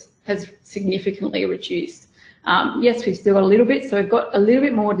 mils has significantly reduced. Yes, we've still got a little bit, so we've got a little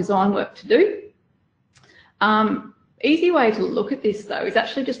bit more design work to do. Easy way to look at this though is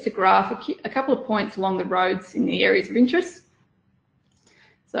actually just to graph a couple of points along the roads in the areas of interest.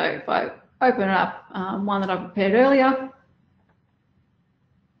 So if I open up one that I prepared earlier,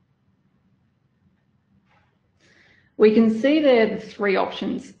 we can see there the three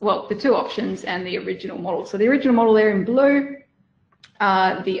options, well, the two options and the original model. So the original model there in blue,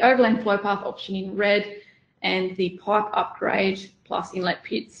 the overland flow path option in red, and the pipe upgrade plus inlet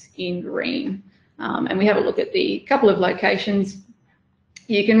pits in green. And we have a look at the couple of locations.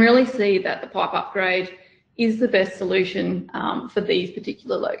 You can really see that the pipe upgrade is the best solution for these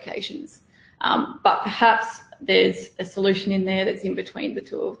particular locations. But perhaps there's a solution in there that's in between the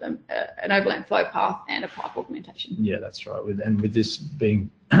two of them, an overland flow path and a pipe augmentation. Yeah, that's right. With this being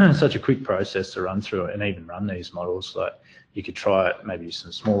such a quick process to run through and even run these models, like you could try maybe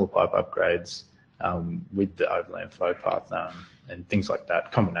some smaller pipe upgrades with the overland flow path and things like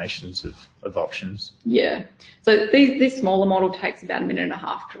that, combinations of options. Yeah, so this smaller model takes about 1.5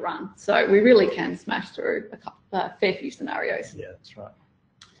 minutes to run. So we really can smash through a fair few scenarios. Yeah, that's right.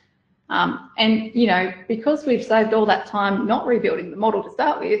 And, you know, because we've saved all that time not rebuilding the model to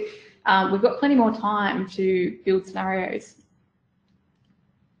start with, we've got plenty more time to build scenarios.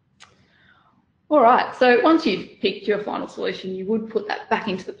 All right, so once you've picked your final solution, you would put that back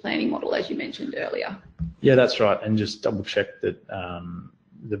into the planning model, as you mentioned earlier. Yeah, that's right, and just double check that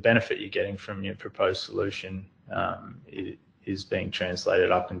the benefit you're getting from your proposed solution is being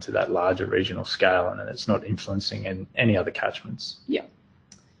translated up into that larger regional scale, and it's not influencing any other catchments. Yeah.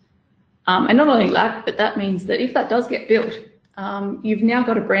 And not only that, but that means that if that does get built, you've now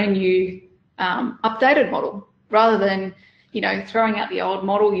got a brand new updated model. Rather than, you know, throwing out the old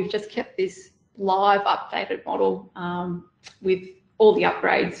model, you've just kept this live updated model with all the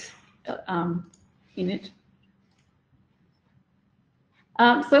upgrades in it.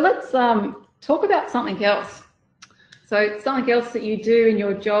 So let's talk about something else. So something else that you do in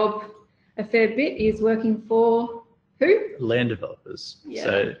your job a fair bit is working for who? Land developers. Yeah.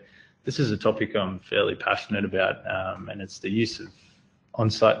 So this is a topic I'm fairly passionate about, and it's the use of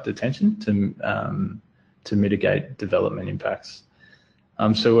on-site detention to mitigate development impacts.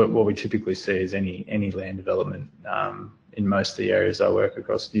 So what we typically see is any land development in most of the areas I work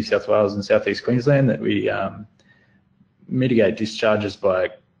across New South Wales and Southeast Queensland, that we mitigate discharges by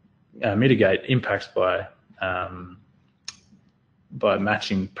mitigate impacts by by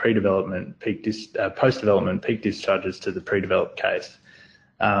matching pre-development post-development peak discharges to the pre-developed case.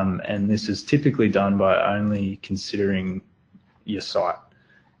 And this is typically done by only considering your site.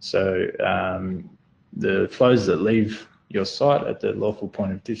 So the flows that leave your site at the lawful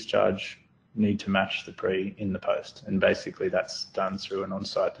point of discharge need to match the pre in the post. And basically that's done through an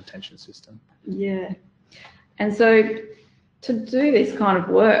on-site detention system. Yeah. And so to do this kind of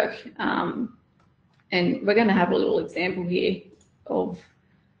work, and we're going to have a little example here of,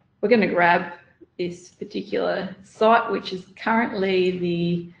 we're going to grab this particular site, which is currently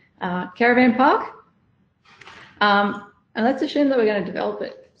the caravan park. And let's assume that we're going to develop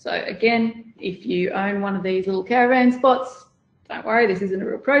it. So again, if you own one of these little caravan spots, don't worry, this isn't a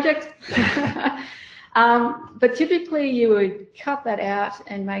real project. But typically you would cut that out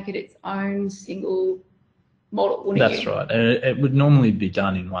and make it its own single model, wouldn't you? That's right. And it would normally be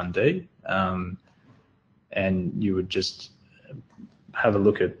done in 1D. And you would just have a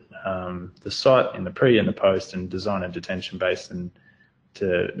look at the site in the pre and the post and design a detention basin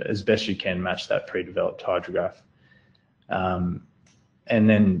to, as best you can, match that pre-developed hydrograph. And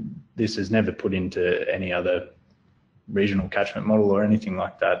then this is never put into any other regional catchment model or anything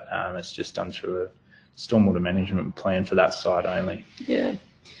like that. It's just done through a stormwater management plan for that site only. Yeah.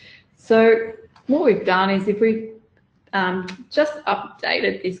 So what we've done is, if we just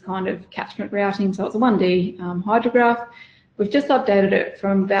updated this kind of catchment routing, so it's a 1D hydrograph, we've just updated it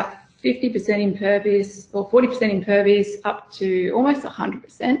from about 50% impervious or 40% impervious up to almost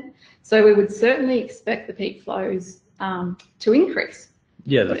 100%. So we would certainly expect the peak flows to increase.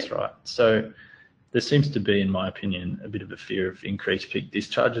 Yeah, that's right. So there seems to be, in my opinion, a bit of a fear of increased peak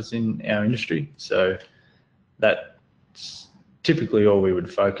discharges in our industry. So that's typically all we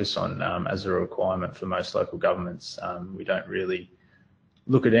would focus on as a requirement for most local governments. We don't really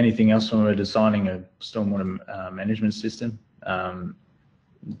look at anything else when we're designing a stormwater management system.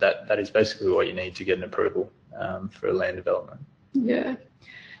 That is basically what you need to get an approval for a land development. Yeah.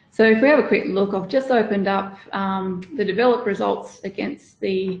 So if we have a quick look, I've just opened up the developed results against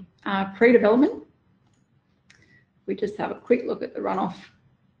the pre-development. We just have a quick look at the runoff.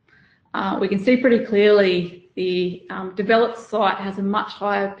 We can see pretty clearly the developed site has a much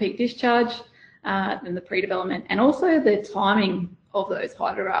higher peak discharge than the pre-development, and also the timing of those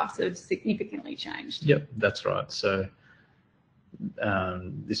hydrographs have significantly changed. Yep, that's right. So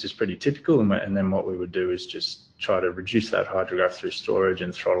this is pretty typical, and then what we would do is just try to reduce that hydrograph through storage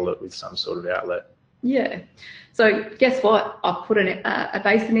and throttle it with some sort of outlet. Yeah. So guess what? I've put a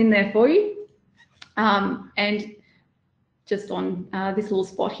basin in there for you, and just on this little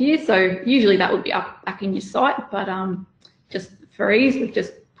spot here. So usually that would be up back in your site, but just for ease, we've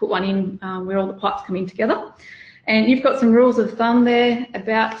just put one in where all the pipes come in together. And you've got some rules of thumb there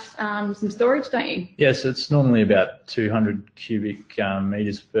about some storage, don't you? Yes, it's normally about 200 cubic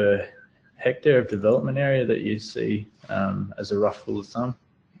metres per hectare of development area that you see as a rough rule of thumb.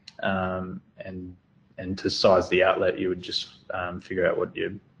 And to size the outlet, you would just figure out what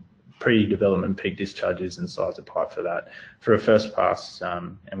your pre-development peak discharge is and size the pipe for that. For a first pass,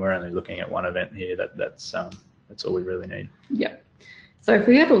 and we're only looking at one event here, that's all we really need. Yep. So if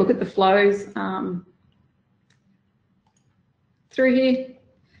we have a look at the flows through here,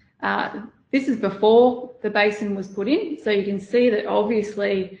 this is before the basin was put in, so you can see that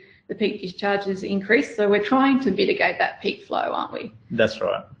obviously the peak discharges increased, so we're trying to mitigate that peak flow, aren't we? That's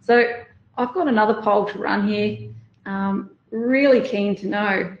right. So I've got another poll to run here. Really keen to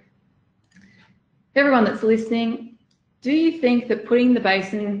know, everyone that's listening, do you think that putting the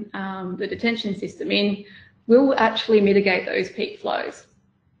basin, the detention system in, will actually mitigate those peak flows?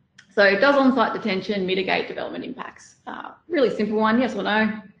 So does on-site detention mitigate development impacts? Really simple one, yes or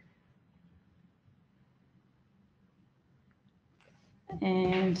no?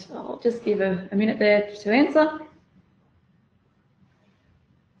 And I'll just give a minute there to answer.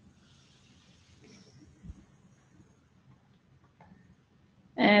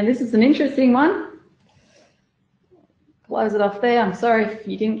 And this is an interesting one. Close it off there. I'm sorry if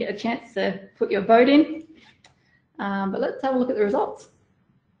you didn't get a chance to put your vote in, but let's have a look at the results.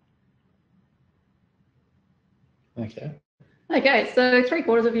 Okay. Okay, so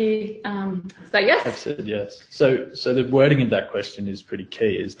 3/4 of you say yes. I've said yes. So the wording of that question is pretty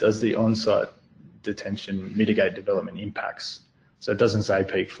key. Is does the on-site detention mitigate development impacts? So it doesn't say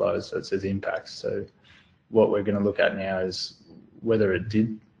peak flows, so it says impacts. So what we're going to look at now is whether it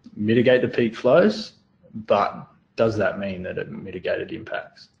did mitigate the peak flows, but does that mean that it mitigated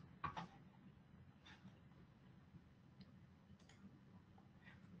impacts?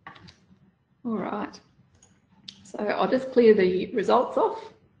 All right. So I'll just clear the results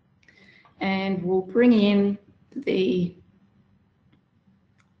off and we'll bring in the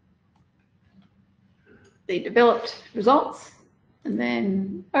the developed results and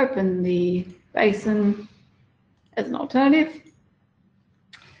then open the basin as an alternative.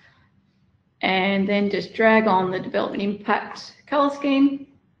 And then just drag on the development impact colour scheme.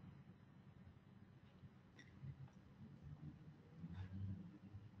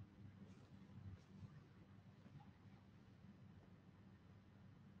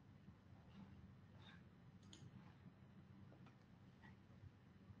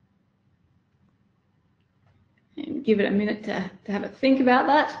 And give it a minute to have a think about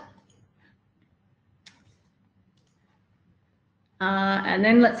that. And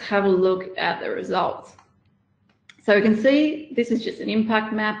then let's have a look at the results. So we can see this is just an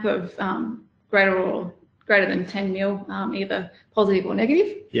impact map of greater than 10 mil, either positive or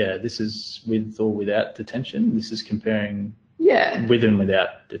negative. Yeah, this is with or without detention. This is comparing Yeah. with and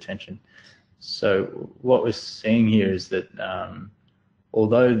without detention. So what we're seeing here is that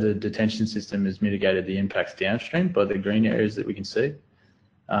although the detention system has mitigated the impacts downstream by the green areas that we can see,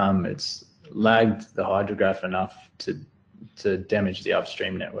 it's lagged the hydrograph enough to damage the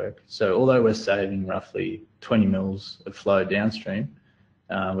upstream network. So although we're saving roughly 20 mils of flow downstream,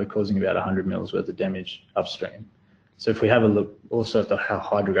 we're causing about 100 mils worth of damage upstream. So if we have a look also at the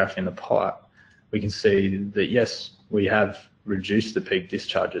hydrograph in the pipe, we can see that yes, we have reduced the peak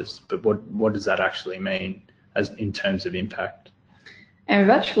discharges, but what does that actually mean as in terms of impact? And we've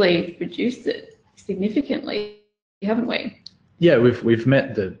actually reduced it significantly, haven't we? Yeah, we've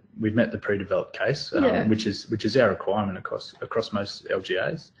met the pre-developed case, Yeah. which is our requirement across most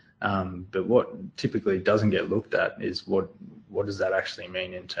LGAs. But what typically doesn't get looked at is what does that actually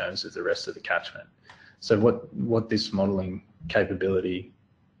mean in terms of the rest of the catchment. So what this modelling capability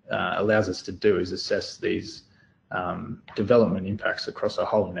allows us to do is assess these development impacts across a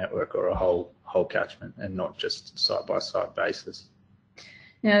whole network or a whole catchment, and not just site-by-site basis.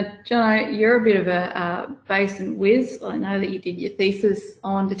 Now, John, you're a bit of a basin whiz. I know that you did your thesis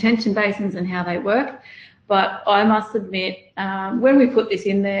on detention basins and how they work, but I must admit, when we put this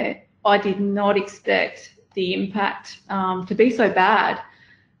in there, I did not expect the impact to be so bad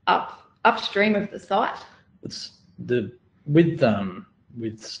upstream of the site.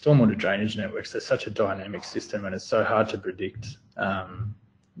 With stormwater drainage networks, they're such a dynamic system, and it's so hard to predict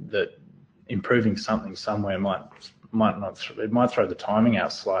that improving something somewhere might throw the timing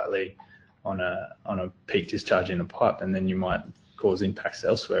out slightly on a peak discharge in a pipe, and then you might cause impacts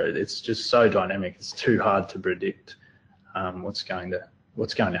elsewhere. It's just so dynamic. It's too hard to predict what's going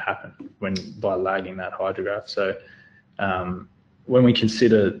to happen by lagging that hydrograph. So when we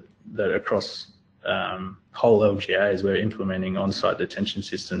consider that across whole LGAs, we're implementing on-site detention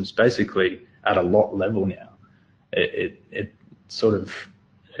systems basically at a lot level now. It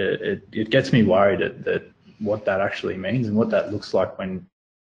gets me worried that what that actually means and what that looks like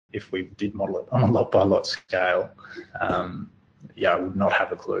if we did model it on a lot by lot scale. I would not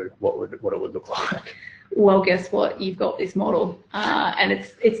have a clue what it would look like. Well, guess what? You've got this model, and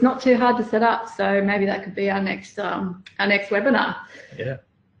it's not too hard to set up. So maybe that could be our next webinar. Yeah.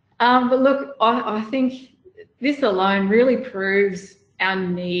 But look, I think this alone really proves our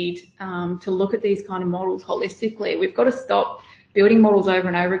need to look at these kind of models holistically. We've got to stop building models over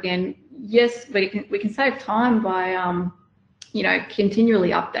and over again. Yes, we can save time by continually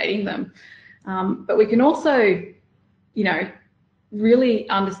updating them, but we can also really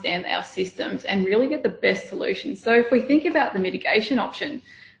understand our systems and really get the best solutions. So if we think about the mitigation option,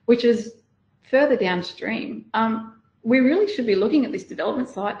 which is further downstream, we really should be looking at this development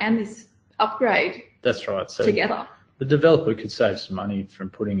site and this upgrade. That's right. So together, the developer could save some money from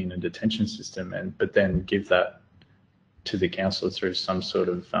putting in a detention system, but then give that to the council through some sort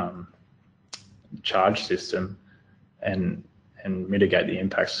of charge system, and mitigate the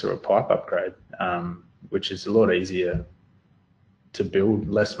impacts through a pipe upgrade, which is a lot easier to build,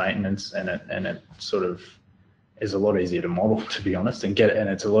 less maintenance, and it sort of is a lot easier to model, to be honest, and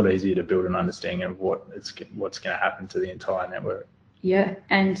it's a lot easier to build an understanding of what's going to happen to the entire network. Yeah,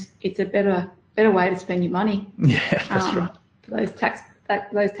 and it's a better way to spend your money. Yeah, that's right. For those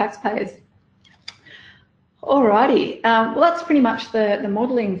taxpayers. Alrighty, well, that's pretty much the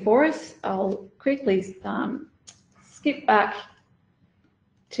modelling for us. I'll quickly skip back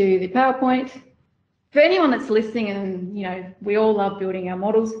to the PowerPoint. For anyone that's listening, and we all love building our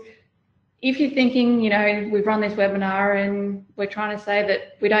models, if you're thinking, we've run this webinar and we're trying to say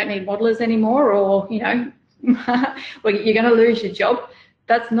that we don't need modelers anymore, or you're going to lose your job,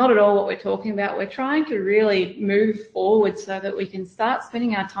 that's not at all what we're talking about. We're trying to really move forward so that we can start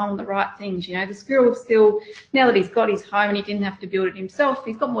spending our time on the right things. The squirrel still, now that he's got his home and he didn't have to build it himself,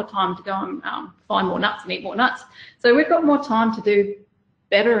 he's got more time to go and find more nuts and eat more nuts. So we've got more time to do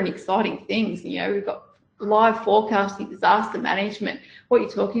better and exciting things. We've got live forecasting, disaster management. What you're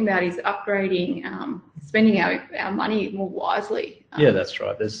talking about is upgrading, spending our money more wisely. Yeah, that's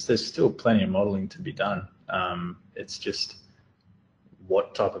right. There's still plenty of modelling to be done. It's just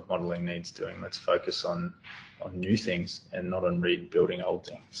what type of modelling needs doing. Let's focus on new things and not on rebuilding old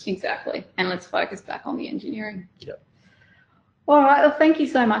things. Exactly. And let's focus back on the engineering. Yep. All right. Well, thank you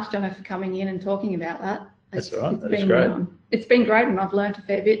so much, Jono, for coming in and talking about that. That's all right. That's great. It's been great, and I've learned a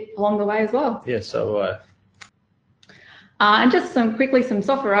fair bit along the way as well. Yeah, so have I. And just some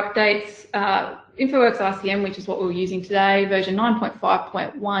software updates. Innovyze RCM, which is what we're using today, version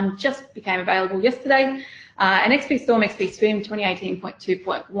 9.5.1 just became available yesterday. And XP Storm, XP Swim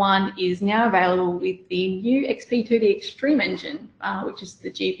 2018.2.1 is now available with the new XP 2D Extreme engine, which is the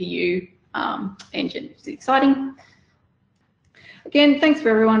GPU engine, which is exciting. Again, thanks for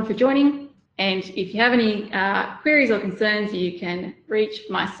everyone for joining. And if you have any queries or concerns, you can reach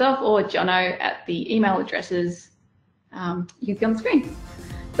myself or Jono at the email addresses you can see on the screen.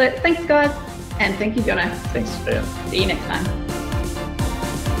 So thanks, guys, and thank you, Jono. Thanks, Sophia. See you next time.